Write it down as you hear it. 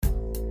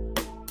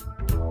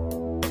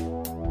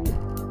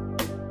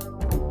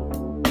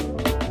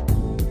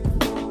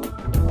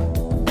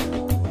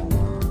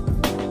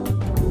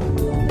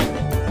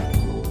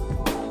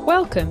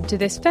Welcome to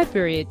this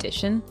February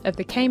edition of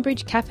the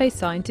Cambridge Café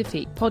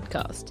Scientifique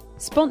podcast,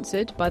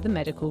 sponsored by the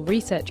Medical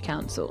Research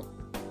Council.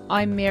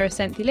 I'm Mira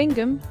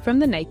Senthilingam from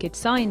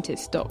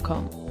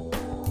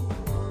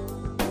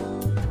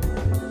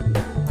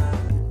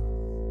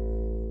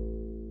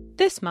thenakedscientist.com.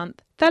 This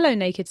month, fellow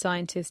Naked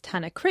Scientist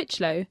Hannah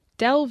Critchlow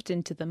delved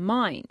into the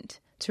mind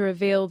to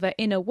reveal the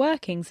inner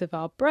workings of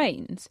our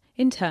brains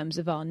in terms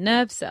of our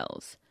nerve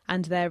cells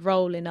and their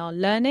role in our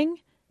learning,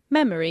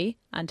 memory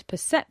and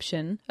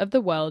perception of the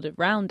world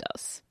around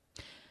us.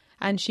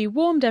 And she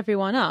warmed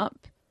everyone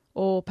up,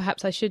 or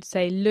perhaps I should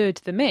say lured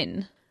them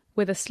in,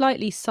 with a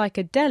slightly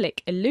psychedelic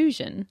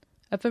illusion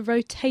of a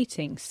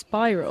rotating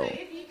spiral. So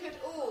if you could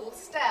all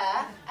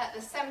stare at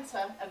the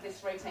centre of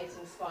this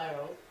rotating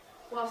spiral,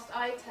 whilst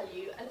I tell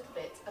you a little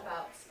bit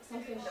about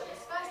something that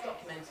was first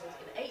documented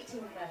in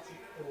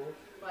 1834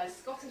 by a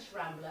Scottish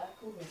rambler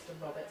called Mr.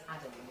 Robert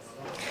Adams.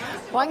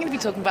 Well, I'm going to be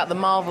talking about the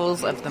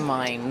marvels of the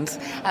mind.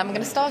 I'm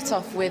going to start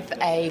off with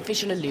a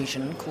visual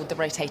illusion called the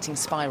rotating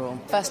spiral,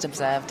 first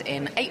observed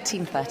in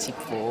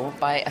 1834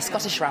 by a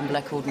Scottish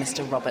rambler called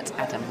Mr. Robert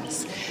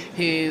Adams,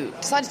 who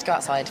decided to go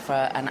outside for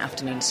an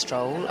afternoon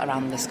stroll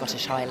around the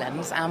Scottish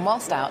Highlands, and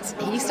whilst out,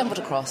 he stumbled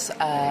across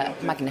a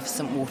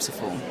magnificent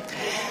waterfall.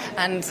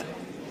 And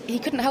he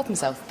couldn't help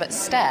himself but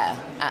stare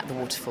at the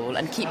waterfall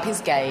and keep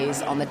his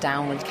gaze on the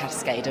downward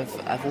cascade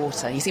of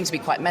water. He seemed to be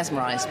quite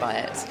mesmerised by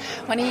it.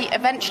 When he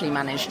eventually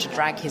managed to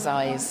drag his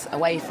eyes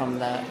away from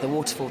the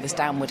waterfall, this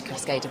downward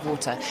cascade of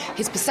water,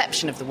 his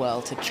perception of the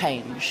world had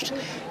changed.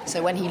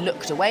 So when he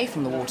looked away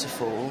from the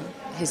waterfall,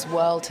 his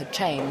world had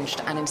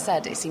changed, and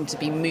instead it seemed to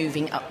be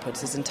moving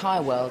upwards. His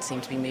entire world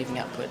seemed to be moving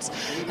upwards.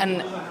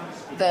 And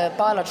the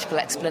biological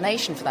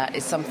explanation for that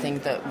is something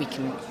that we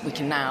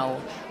can now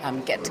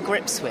get to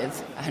grips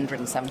with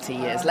 170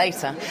 years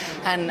later,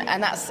 and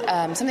that's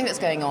something that's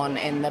going on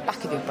in the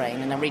back of your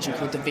brain in a region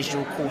called the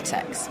visual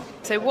cortex.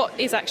 So what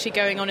is actually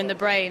going on in the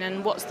brain,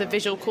 and what's the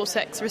visual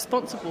cortex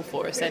responsible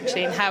for,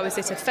 essentially, and how is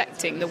it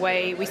affecting the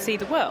way we see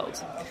the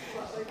world?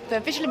 The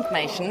visual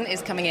information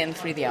is coming in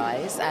through the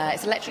eyes.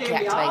 It's electrically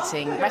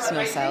activating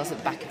retinal cells at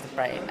the back of the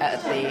brain,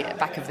 at the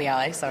back of the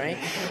eye.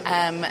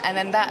 And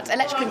then that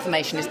electrical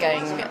information is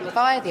going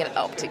via the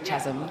optic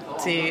chiasm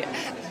to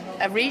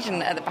a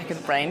region at the back of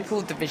the brain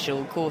called the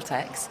visual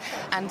cortex.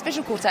 And the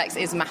visual cortex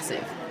is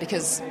massive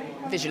because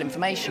visual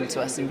information to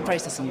us and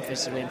processing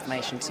visual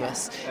information to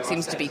us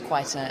seems to be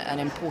quite an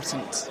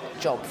important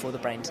job for the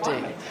brain to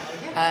do.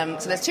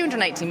 So there's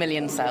 280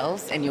 million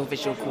cells in your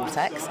visual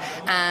cortex,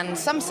 and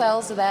some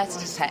cells are there to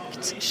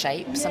detect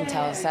shape, some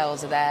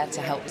cells are there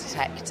to help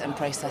detect and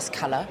process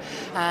colour,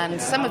 and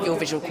some of your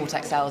visual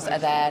cortex cells are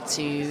there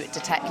to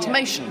detect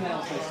motion,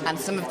 and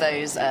some of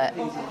those are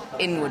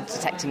inward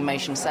detecting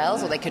motion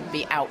cells, or they could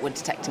be outward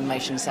detecting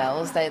motion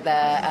cells. They're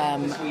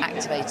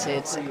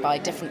activated by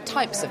different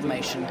types of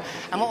motion.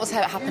 And what was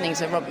happening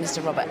to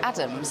Mr. Robert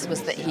Adams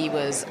was that he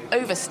was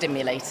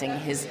overstimulating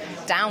his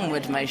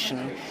downward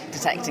motion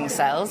detecting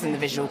cells in the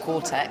visual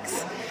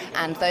cortex,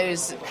 and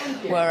those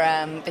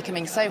were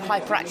becoming so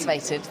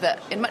hyperactivated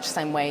that in much the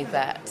same way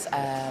that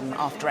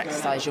after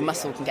exercise your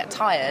muscle can get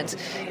tired,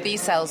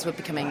 these cells were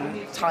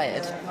becoming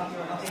tired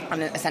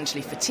and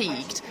essentially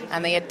fatigued,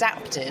 and they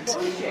adapted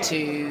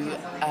to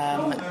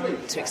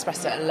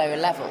express at a lower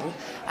level.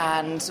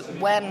 And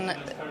when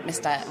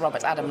Mr.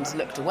 Robert Adams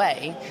looked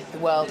away, the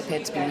world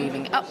appeared to be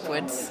moving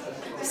upwards.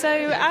 So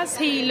as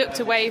he looked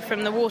away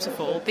from the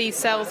waterfall, these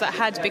cells that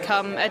had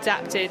become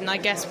adapted and I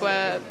guess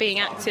were being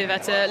active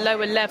at a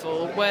lower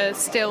level were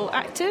still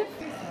active?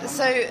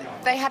 So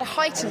they had a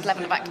heightened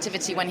level of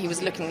activity when he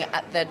was looking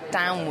at the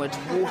downward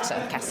water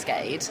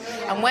cascade,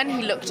 and when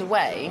he looked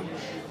away,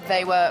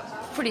 they were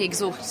pretty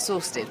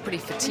exhausted, pretty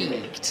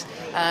fatigued,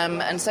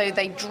 and so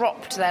they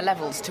dropped their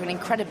levels to an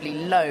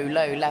incredibly low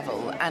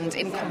level, and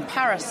in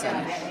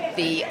comparison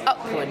the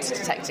upward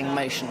detecting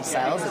motion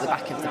cells at the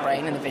back of the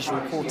brain in the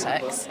visual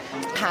cortex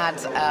had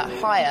a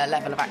higher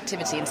level of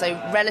activity, and so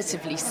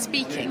relatively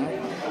speaking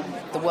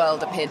the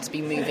world appeared to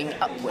be moving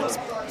upwards.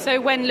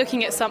 So when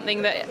looking at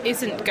something that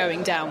isn't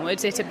going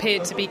downwards, it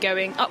appeared to be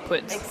going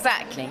upwards?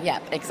 Exactly.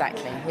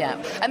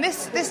 And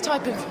this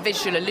type of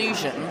visual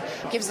illusion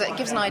gives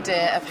an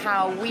idea of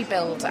how we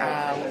build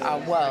our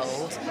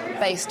world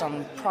based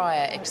on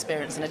prior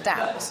experience and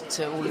adapt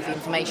to all of the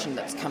information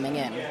that's coming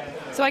in.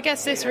 So I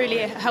guess this really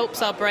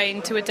helps our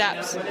brain to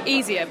adapt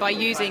easier by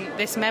using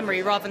this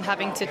memory rather than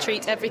having to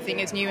treat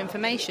everything as new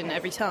information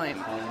every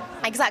time.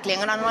 Exactly,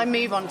 and I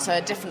move on to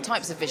different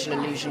types of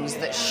visual illusions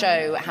that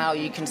show how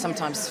you can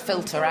sometimes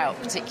filter out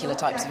particular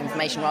types of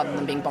information rather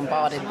than being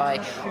bombarded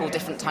by all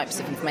different types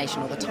of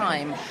information all the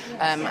time.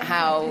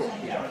 How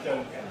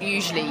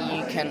usually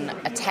you can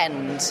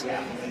attend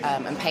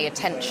and pay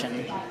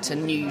attention to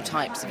new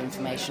types of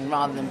information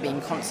rather than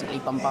being constantly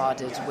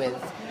bombarded with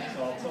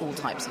all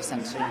types of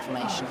sensory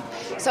information.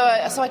 So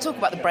I talk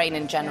about the brain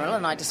in general,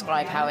 and I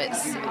describe how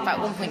it's about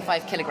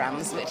 1.5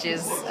 kilograms, which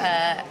is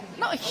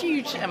not a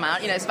huge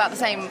amount. It's about the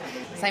same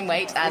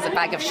weight as a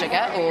bag of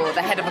sugar or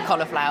the head of a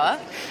cauliflower.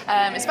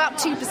 It's about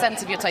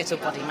 2% of your total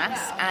body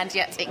mass, and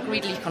yet it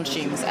greedily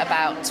consumes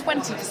about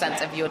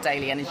 20% of your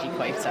daily energy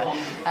quota.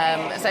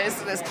 So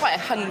it's quite a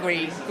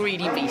hungry,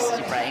 greedy beast,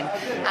 your brain.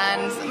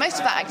 And most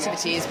of that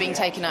activity is being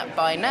taken up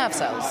by nerve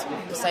cells.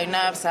 So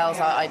nerve cells,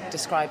 I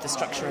describe the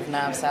structure of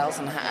nerve cells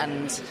and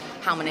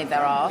how many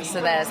there are. So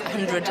there's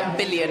 100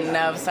 billion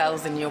nerve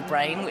cells in your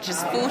brain, which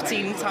is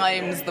 14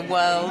 times the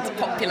world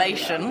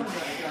population.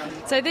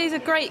 So these are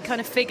great kind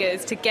of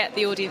figures to get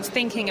the audience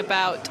thinking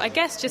about, I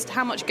guess, just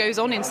how much goes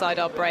on inside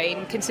our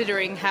brain,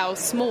 considering how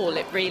small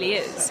it really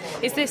is.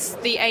 Is this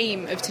the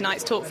aim of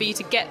tonight's talk, for you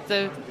to get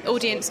the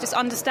audience just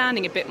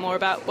understanding a bit more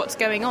about what's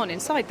going on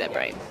inside their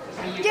brain?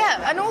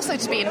 Yeah, and also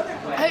to be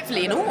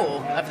hopefully in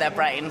awe of their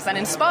brains and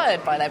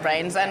inspired by their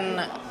brains.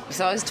 And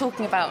so I was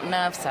talking about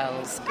nerve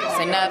cells.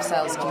 So nerve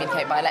cells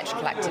communicate by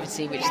electrical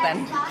activity, which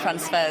then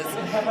transfers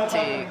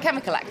to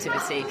chemical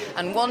activity.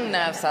 And one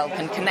nerve cell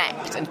can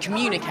connect and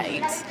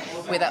communicate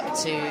with up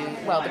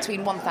to,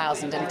 between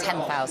 1,000 and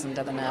 10,000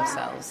 other nerve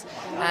cells.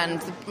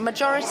 And the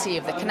majority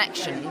of the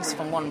connections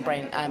from one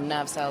brain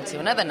nerve cell to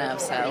another nerve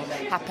cell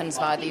happens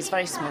via these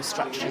very small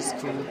structures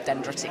called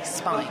dendritic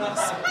spines.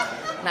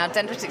 Now,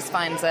 dendritic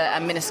spines are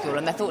minuscule,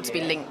 and they're thought to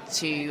be linked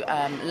to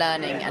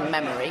learning and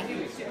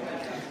memory.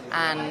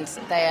 And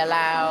they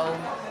allow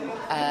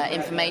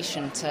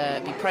information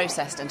to be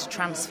processed and to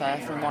transfer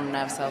from one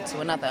nerve cell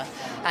to another.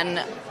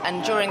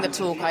 And during the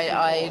talk,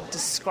 I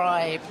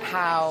describe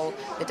how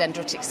the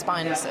dendritic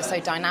spines are so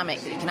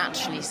dynamic that you can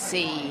actually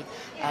see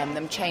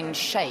them change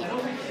shape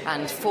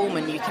and form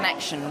a new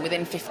connection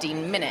within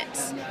 15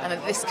 minutes, and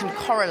that this can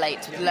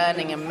correlate with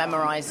learning and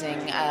memorising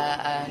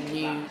a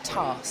new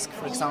task.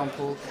 For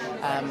example,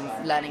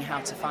 learning how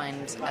to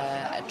find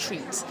a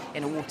treat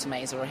in a water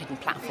maze or a hidden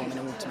platform in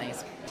a water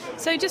maze.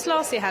 So just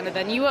lastly, Hannah,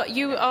 then, you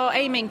are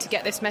aiming to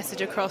get this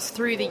message across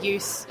through the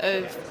use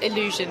of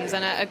illusions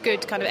and a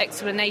good kind of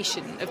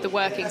explanation of the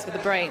workings of the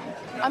brain.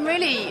 I'm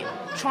really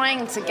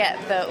trying to get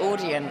the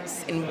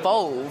audience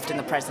involved in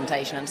the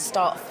presentation and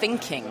start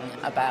thinking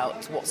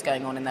about what's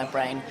going on in their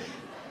brain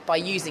by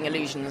using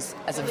illusions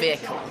as a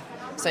vehicle.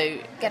 So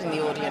getting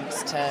the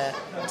audience to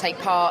take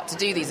part, to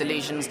do these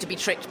illusions, to be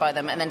tricked by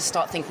them, and then to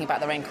start thinking about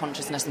their own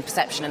consciousness and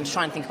perception and to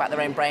try and think about their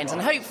own brains,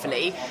 and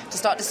hopefully to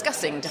start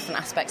discussing different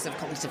aspects of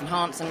cognitive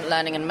enhancement,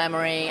 learning and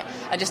memory,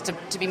 and just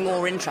to be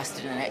more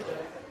interested in it.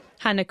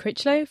 Hannah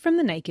Critchlow from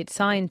The Naked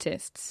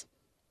Scientists.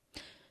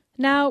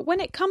 Now, when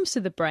it comes to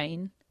the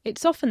brain,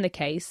 it's often the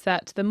case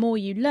that the more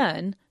you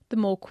learn, the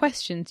more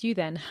questions you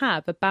then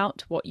have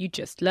about what you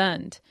just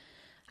learned.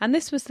 And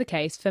this was the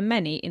case for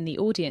many in the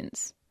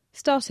audience,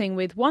 starting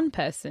with one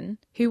person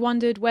who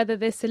wondered whether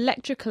this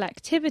electrical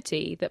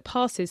activity that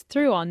passes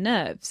through our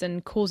nerves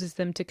and causes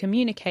them to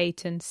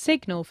communicate and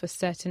signal for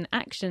certain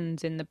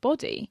actions in the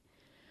body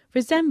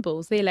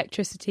resembles the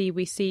electricity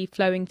we see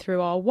flowing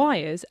through our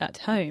wires at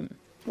home.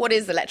 What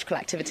is electrical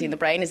activity in the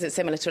brain? Is it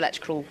similar to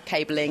electrical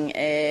cabling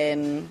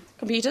in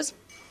computers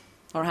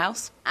or a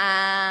house?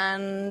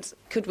 And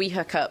could we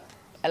hook up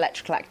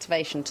electrical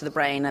activation to the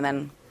brain, and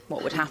then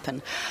what would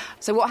happen?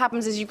 So what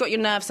happens is you've got your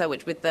nerve cell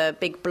with the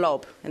big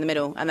blob in the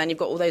middle, and then you've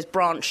got all those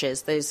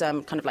branches, those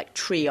kind of like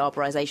tree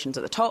arborizations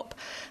at the top.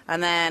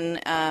 And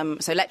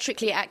then, so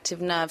electrically active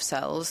nerve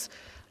cells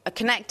are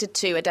connected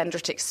to a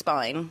dendritic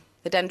spine.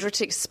 The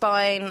dendritic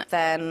spine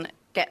then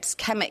gets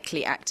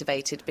chemically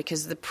activated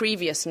because the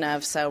previous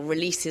nerve cell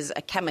releases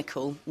a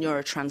chemical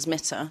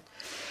neurotransmitter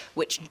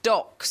which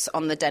docks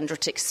on the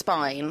dendritic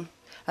spine,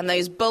 and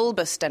those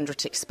bulbous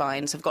dendritic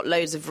spines have got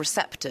loads of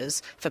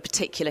receptors for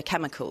particular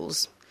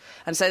chemicals,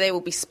 and so they will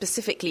be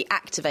specifically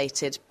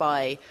activated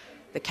by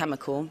the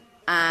chemical.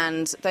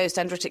 And those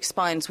dendritic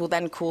spines will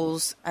then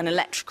cause an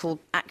electrical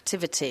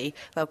activity.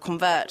 They'll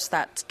convert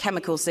that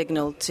chemical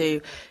signal to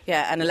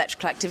an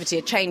electrical activity,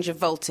 a change of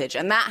voltage.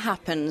 And that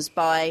happens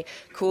by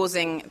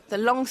causing the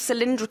long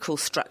cylindrical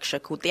structure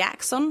called the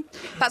axon.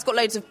 That's got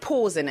loads of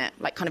pores in it,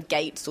 like kind of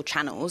gates or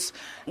channels.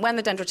 When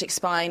the dendritic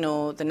spine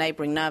or the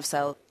neighbouring nerve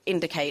cell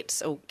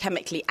indicates or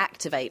chemically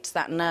activates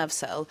that nerve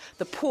cell,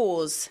 the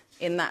pores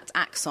in that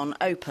axon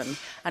open,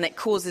 and it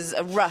causes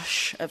a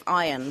rush of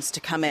ions to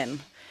come in.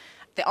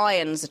 The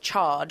ions are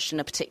charged in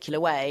a particular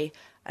way,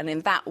 and in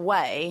that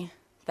way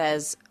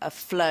there's a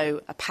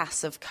flow, a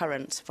passive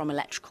current from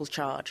electrical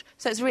charge.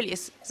 So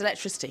it's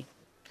electricity.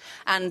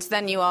 And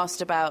then you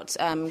asked about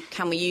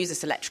can we use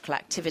this electrical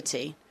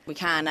activity? We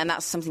can, and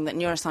that's something that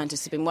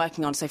neuroscientists have been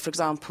working on. So, for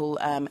example,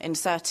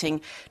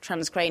 inserting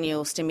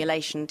transcranial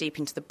stimulation deep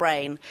into the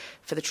brain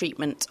for the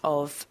treatment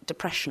of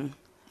depression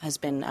has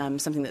been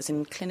something that's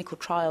in clinical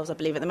trials, I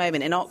believe, at the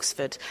moment in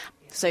Oxford.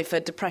 So for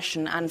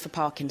depression and for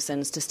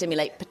Parkinson's, to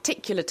stimulate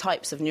particular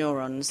types of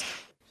neurons.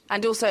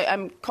 And also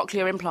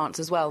cochlear implants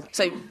as well.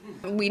 So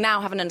we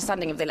now have an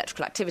understanding of the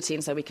electrical activity,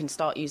 and so we can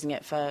start using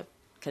it for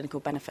clinical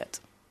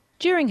benefit.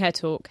 During her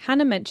talk,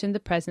 Hannah mentioned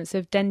the presence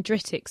of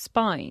dendritic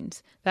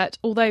spines that,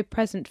 although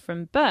present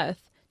from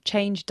birth,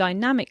 change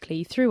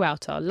dynamically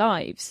throughout our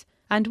lives.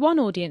 And one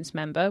audience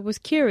member was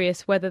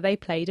curious whether they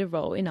played a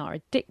role in our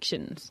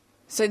addictions.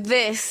 So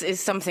this is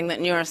something that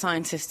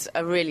neuroscientists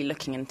are really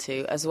looking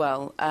into as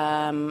well,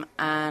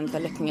 and they're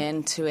looking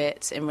into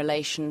it in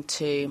relation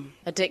to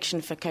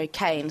addiction for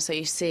cocaine. So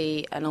you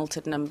see an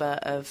altered number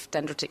of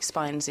dendritic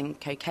spines in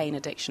cocaine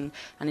addiction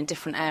and in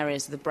different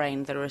areas of the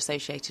brain that are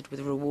associated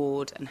with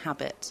reward and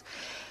habit.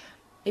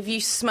 If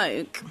you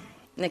smoke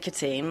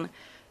nicotine,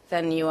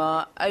 then you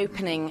are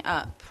opening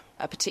up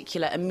a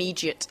particular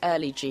immediate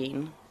early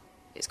gene.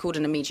 It's called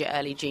an immediate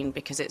early gene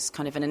because it's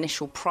kind of an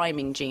initial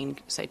priming gene,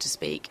 so to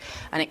speak,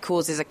 and it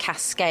causes a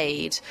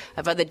cascade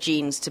of other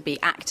genes to be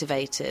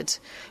activated,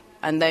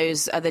 and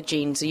those other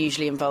genes are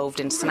usually involved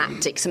in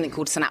something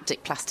called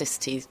synaptic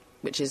plasticity,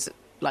 which is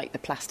like the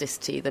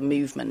plasticity, the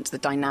movement, the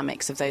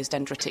dynamics of those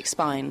dendritic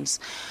spines.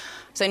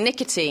 So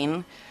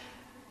nicotine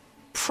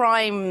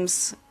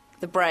primes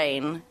the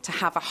brain to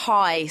have a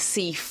high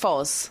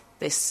CFOS,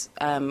 this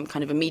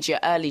kind of immediate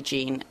early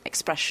gene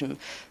expression,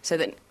 so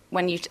that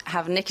when you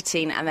have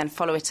nicotine and then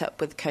follow it up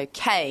with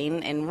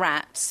cocaine in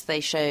rats, they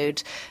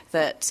showed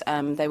that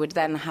they would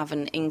then have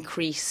an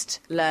increased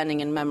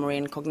learning and memory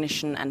and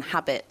cognition and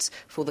habit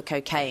for the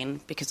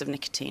cocaine because of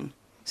nicotine.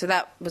 So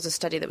that was a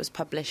study that was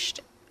published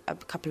a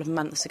couple of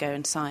months ago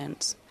in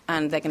Science.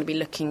 And they're going to be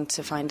looking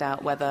to find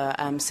out whether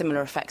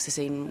similar effects are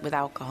seen with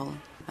alcohol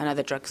and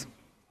other drugs.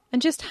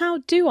 And just how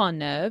do our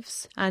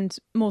nerves, and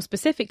more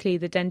specifically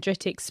the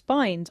dendritic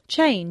spines,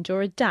 change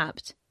or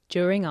adapt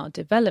during our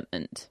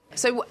development?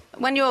 So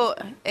when you're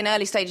in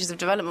early stages of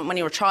development, when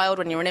you're a child,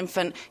 when you're an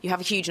infant, you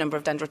have a huge number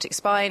of dendritic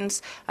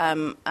spines.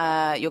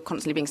 You're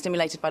constantly being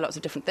stimulated by lots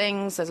of different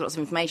things. There's lots of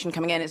information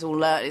coming in. It's all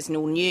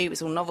new.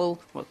 It's all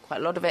novel. Well, quite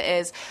a lot of it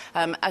is.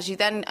 As you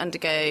then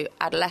undergo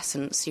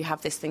adolescence, you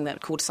have this thing that's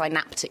called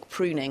synaptic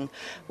pruning,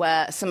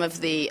 where some of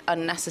the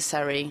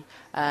unnecessary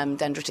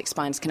dendritic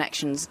spines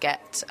connections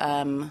get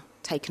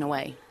taken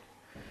away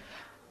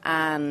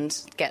and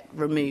get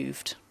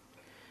removed.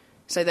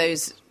 So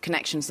those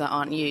connections that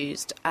aren't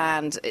used.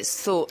 And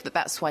it's thought that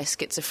that's why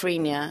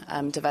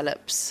schizophrenia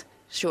develops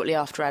shortly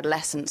after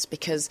adolescence,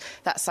 because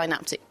that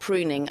synaptic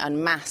pruning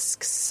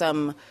unmasks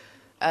some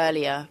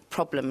earlier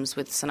problems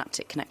with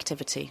synaptic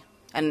connectivity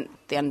and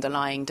the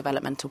underlying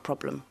developmental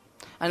problem.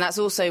 And that's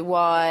also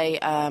why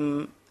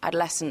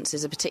adolescence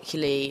is a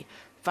particularly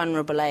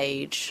vulnerable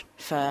age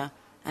for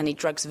any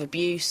drugs of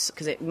abuse,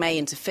 because it may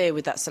interfere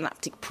with that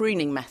synaptic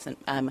pruning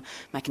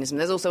mechanism.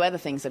 There's also other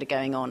things that are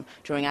going on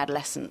during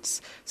adolescence.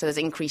 So there's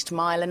increased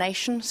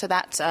myelination. So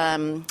that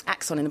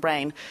axon in the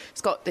brain, it's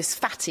got this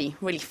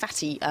really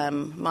fatty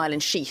myelin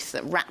sheath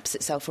that wraps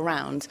itself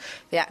around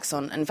the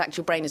axon. And in fact,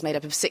 your brain is made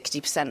up of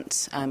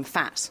 60%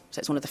 fat. So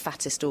it's one of the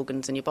fattest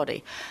organs in your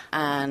body.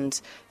 And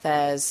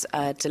there's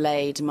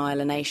delayed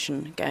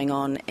myelination going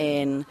on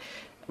in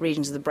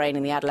regions of the brain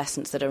in the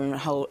adolescents that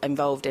are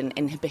involved in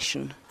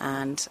inhibition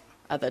and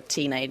other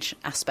teenage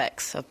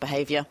aspects of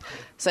behaviour.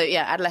 So,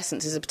 yeah,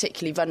 adolescence is a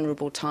particularly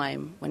vulnerable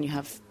time when you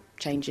have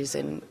changes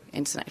in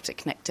synaptic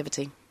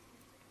connectivity.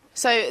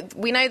 So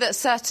we know that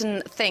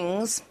certain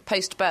things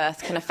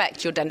post-birth can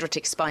affect your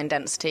dendritic spine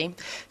density.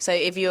 So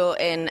if you're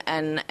in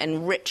an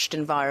enriched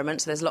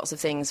environment, so there's lots of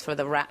things for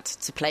the rat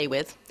to play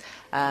with,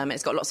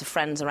 it's got lots of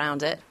friends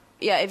around it.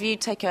 Yeah, if you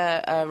take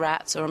a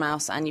rat or a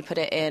mouse and you put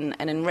it in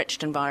an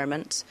enriched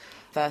environment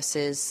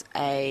versus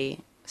a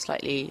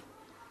slightly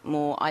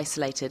more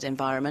isolated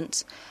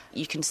environment,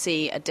 you can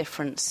see a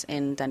difference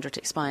in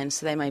dendritic spines.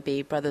 So they may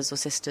be brothers or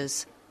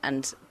sisters,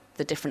 and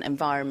the different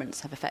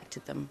environments have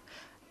affected them.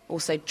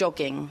 Also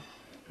jogging,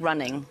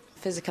 running,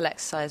 physical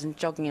exercise and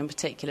jogging in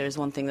particular is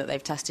one thing that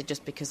they've tested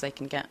just because they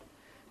can get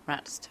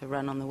rats to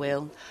run on the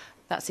wheel.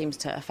 That seems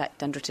to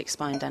affect dendritic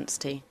spine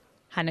density.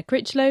 Hannah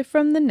Critchlow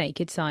from The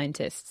Naked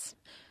Scientists.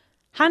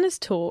 Hannah's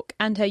talk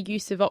and her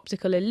use of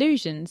optical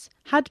illusions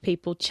had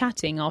people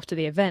chatting after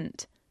the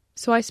event,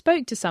 so I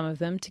spoke to some of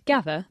them to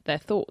gather their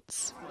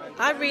thoughts.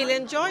 I really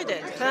enjoyed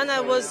it.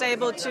 Hannah was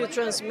able to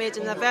transmit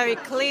in a very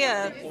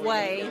clear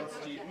way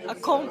a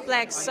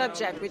complex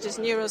subject, which is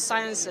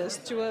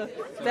neurosciences, to a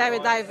very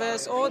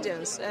diverse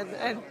audience.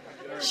 And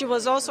she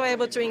was also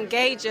able to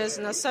engage us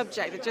in a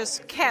subject that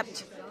just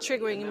kept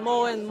triggering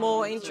more and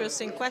more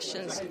interesting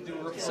questions.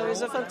 So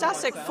it's a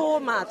fantastic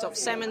format of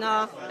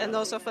seminar and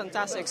also a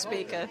fantastic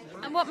speaker.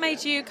 And what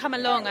made you come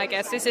along, I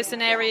guess? Is this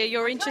an area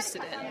you're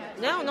interested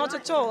in? No, not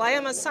at all. I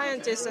am a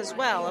scientist as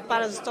well, a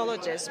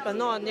parasitologist, but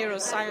not a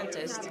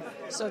neuroscientist.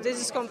 So this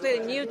is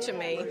completely new to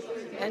me.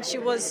 And she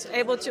was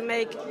able to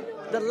make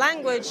the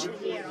language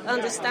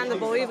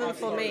understandable even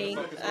for me,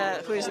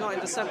 who is not in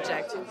the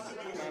subject.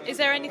 Is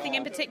there anything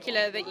in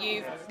particular that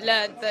you've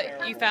learned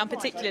that you found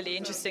particularly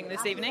interesting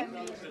this evening?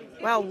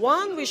 Well,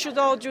 one, we should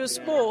all do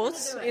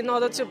sports in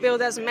order to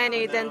build as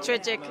many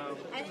dendritic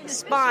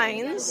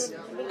spines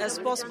as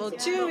possible.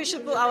 Two, we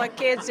should put our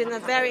kids in a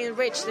very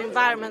enriched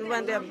environment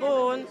when they're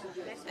born.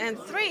 And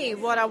three,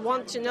 what I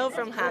want to know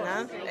from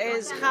Hannah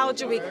is how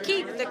do we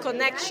keep the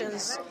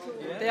connections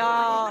they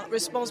are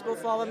responsible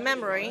for our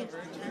memory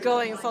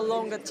going for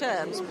longer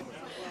terms.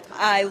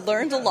 I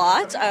learned a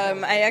lot.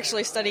 I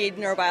actually studied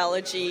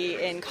neurobiology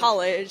in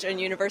college and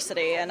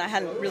university, and I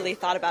hadn't really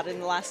thought about it in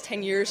the last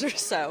 10 years or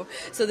so.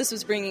 So this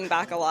was bringing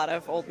back a lot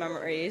of old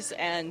memories,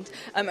 and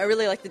I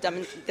really liked the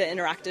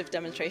interactive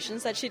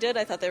demonstrations that she did.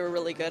 I thought they were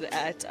really good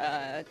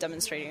at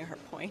demonstrating her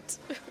point.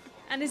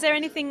 And is there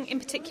anything in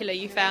particular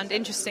you found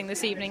interesting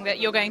this evening that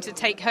you're going to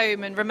take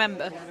home and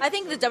remember? I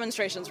think the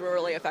demonstrations were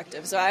really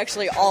effective. So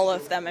actually all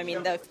of them, I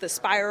mean, the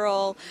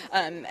spiral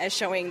as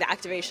showing the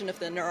activation of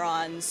the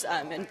neurons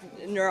and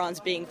neurons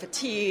being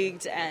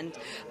fatigued and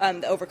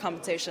the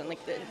overcompensation, like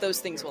those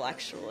things will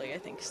actually, I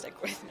think,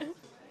 stick with me.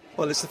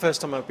 Well, it's the first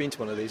time I've been to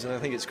one of these, and I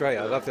think it's great.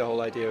 I love the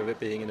whole idea of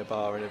it being in a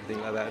bar and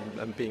everything like that,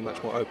 and being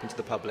much more open to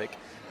the public.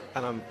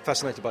 And I'm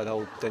fascinated by the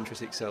whole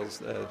dendritic cells.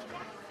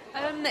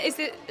 Is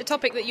it a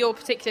topic that you're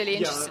particularly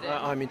interested in?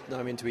 I'm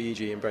into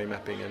EEG and brain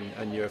mapping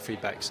and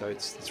neurofeedback, so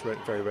it's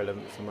very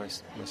relevant for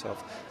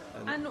myself.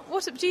 And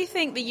what do you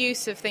think the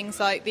use of things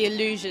like the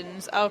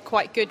illusions are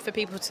quite good for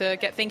people to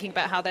get thinking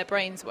about how their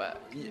brains work?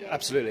 Yeah,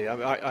 absolutely.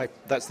 I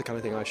that's the kind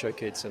of thing I show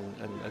kids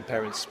and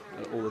parents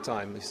all the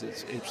time.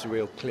 It's a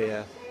real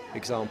clear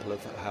example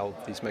of how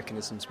these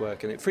mechanisms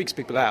work, and it freaks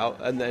people out,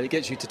 and then it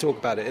gets you to talk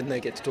about it, and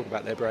they get to talk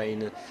about their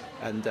brain,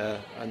 and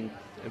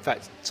in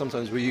fact,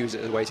 sometimes we use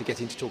it as a way to get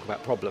into talk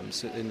about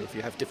problems. And if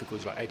you have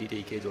difficulties like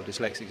ADD kids or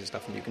dyslexics and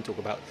stuff, and you can talk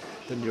about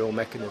the neural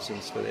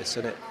mechanisms for this,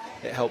 and it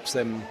helps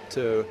them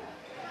to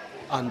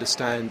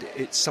understand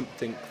it's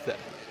something that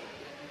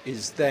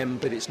is them,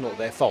 but it's not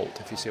their fault,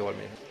 if you see what I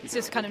mean. It's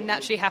just kind of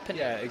naturally happening.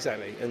 Yeah,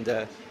 exactly.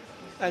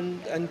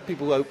 And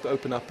people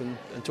open up and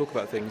talk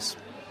about things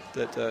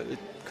that it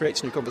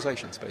creates new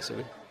conversations,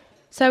 basically.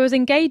 So as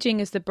engaging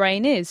as the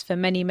brain is for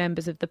many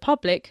members of the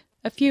public,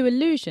 a few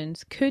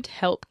illusions could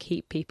help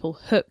keep people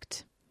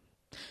hooked.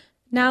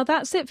 Now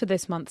that's it for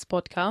this month's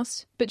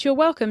podcast, but you're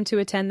welcome to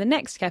attend the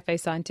next Café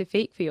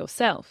Scientifique for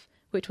yourself,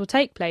 which will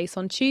take place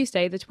on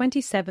Tuesday the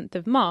 27th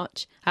of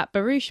March at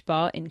Baruch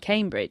Bar in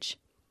Cambridge.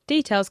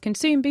 Details can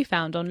soon be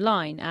found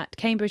online at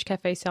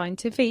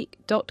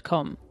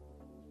cambridgecafescientifique.com.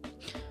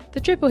 The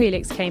Triple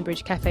Helix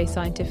Cambridge Café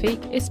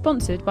Scientifique is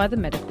sponsored by the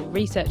Medical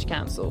Research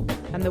Council,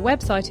 and the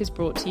website is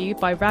brought to you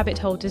by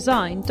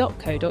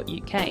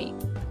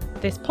rabbitholedesign.co.uk.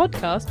 This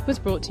podcast was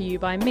brought to you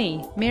by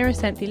me, Meera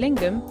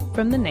Senthilingam,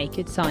 from The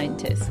Naked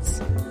Scientists.